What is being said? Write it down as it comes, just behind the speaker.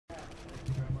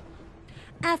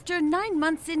After 9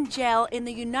 months in jail in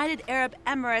the United Arab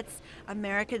Emirates,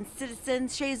 American citizen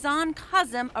Shazan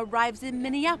Kazem arrives in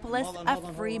Minneapolis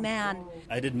a free man.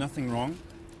 I did nothing wrong.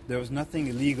 There was nothing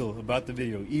illegal about the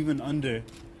video, even under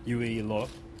UAE law.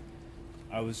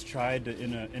 I was tried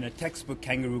in a textbook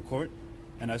kangaroo court,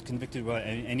 and I was convicted without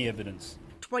any evidence.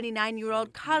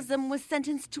 29-year-old Kazem was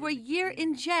sentenced to a year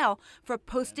in jail for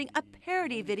posting a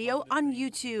parody video on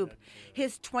YouTube.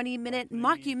 His 20-minute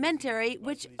mockumentary,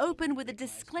 which opened with a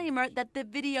disclaimer that the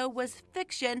video was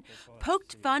fiction,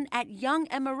 poked fun at young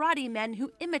Emirati men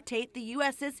who imitate the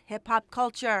U.S.'s hip-hop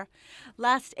culture.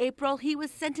 Last April, he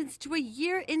was sentenced to a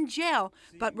year in jail,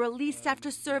 but released after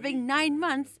serving 9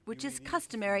 months, which is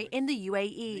customary in the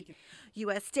UAE.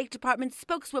 U.S. State Department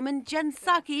spokeswoman Jen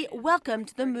Psaki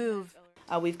welcomed the move.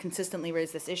 We've consistently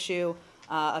raised this issue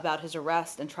about his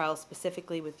arrest and trial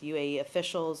specifically with UAE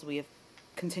officials. We have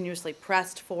continuously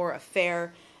pressed for a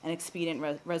fair and expedient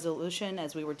resolution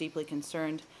as we were deeply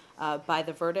concerned by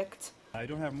the verdict. I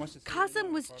don't have much to say.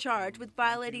 Kazem was charged with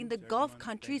violating the Gulf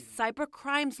country's cyber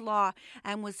crimes law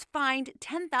and was fined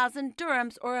 10,000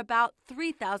 dirhams or about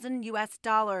 $3,000 US.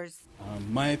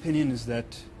 My opinion is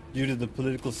that due to the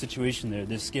political situation there,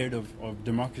 they're scared of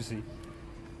democracy.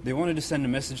 They wanted to send a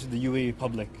message to the UAE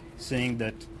public saying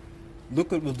that,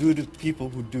 look what we'll do to people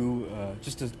who do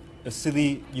just a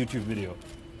silly YouTube video.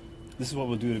 This is what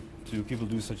we'll do to people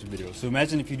who do such a video. So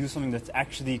imagine if you do something that's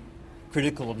actually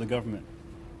critical of the government.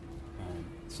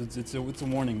 So it's a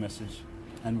warning message,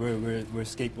 and we're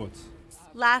scapegoats.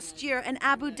 Last year, an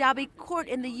Abu Dhabi court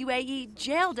in the UAE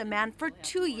jailed a man for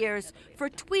 2 years for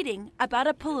tweeting about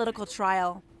a political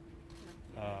trial.